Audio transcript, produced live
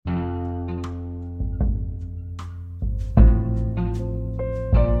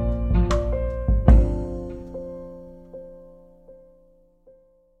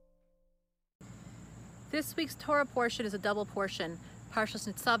This week's Torah portion is a double portion, Parshas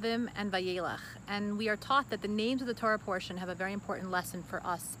Nitzavim and Vayelech, and we are taught that the names of the Torah portion have a very important lesson for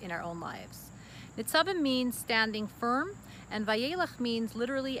us in our own lives. Nitzavim means standing firm, and Vayelech means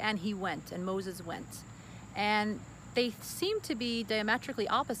literally, and he went, and Moses went. And they seem to be diametrically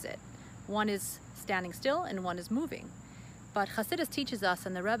opposite. One is standing still and one is moving. But Chassidus teaches us,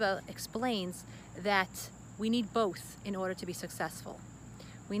 and the Rebbe explains, that we need both in order to be successful.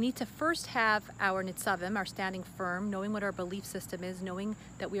 We need to first have our nitzavim, our standing firm, knowing what our belief system is, knowing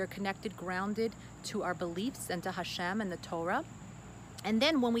that we are connected, grounded to our beliefs and to Hashem and the Torah. And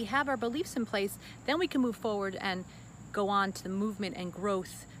then when we have our beliefs in place, then we can move forward and go on to the movement and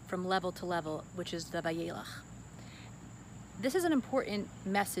growth from level to level, which is the Vayelech. This is an important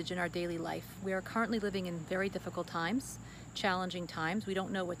message in our daily life. We are currently living in very difficult times, challenging times. We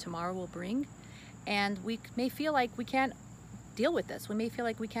don't know what tomorrow will bring. And we may feel like we can't deal with this. We may feel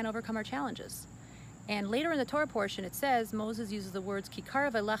like we can't overcome our challenges. And later in the Torah portion, it says, Moses uses the words, Ki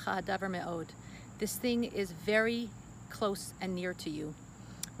karav elecha hadavar me'od. This thing is very close and near to you,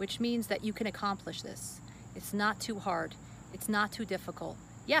 which means that you can accomplish this. It's not too hard. It's not too difficult.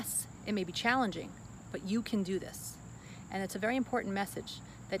 Yes, it may be challenging, but you can do this. And it's a very important message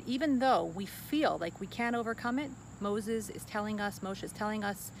that even though we feel like we can't overcome it, Moshe is telling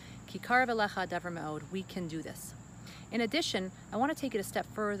us, Ki karav elecha hadavar me'od, we can do this. In addition, I want to take it a step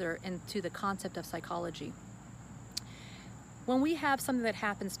further into the concept of psychology. When we have something that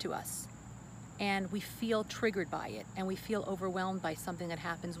happens to us and we feel triggered by it and we feel overwhelmed by something that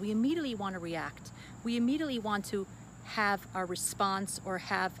happens, we immediately want to react. We immediately want to have our response or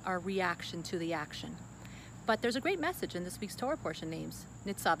have our reaction to the action. But there's a great message in this week's Torah portion names.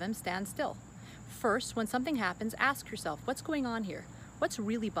 Nitzavim, stand still. First, when something happens, ask yourself, what's going on here? What's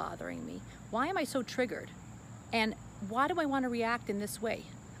really bothering me? Why am I so triggered? And why do I want to react in this way?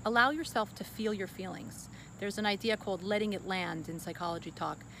 Allow yourself to feel your feelings. There's an idea called letting it land in psychology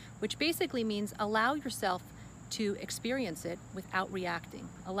talk, which basically means allow yourself to experience it without reacting.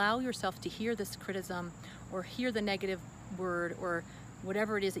 Allow yourself to hear this criticism or hear the negative word or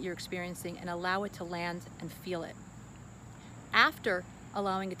whatever it is that you're experiencing, and allow it to land and feel it. After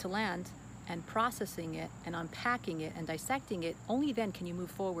allowing it to land and processing it and unpacking it and dissecting it, only then can you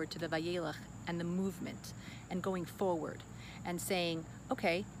move forward to the Vayelech and the movement and going forward and saying,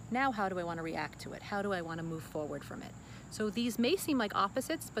 okay, now how do I want to react to it? How do I want to move forward from it? So these may seem like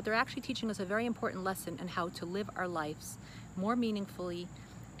opposites, but they're actually teaching us a very important lesson in how to live our lives more meaningfully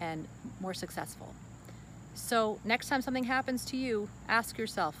and more successful. So next time something happens to you, ask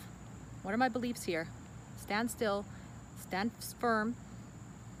yourself, what are my beliefs here? Stand still, stand firm,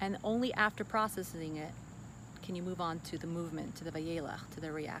 and only after processing it can you move on to the movement, to the Vayelech, to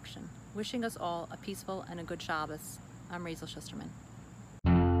the reaction. Wishing us all a peaceful and a good Shabbos. I'm Rachel Schusterman.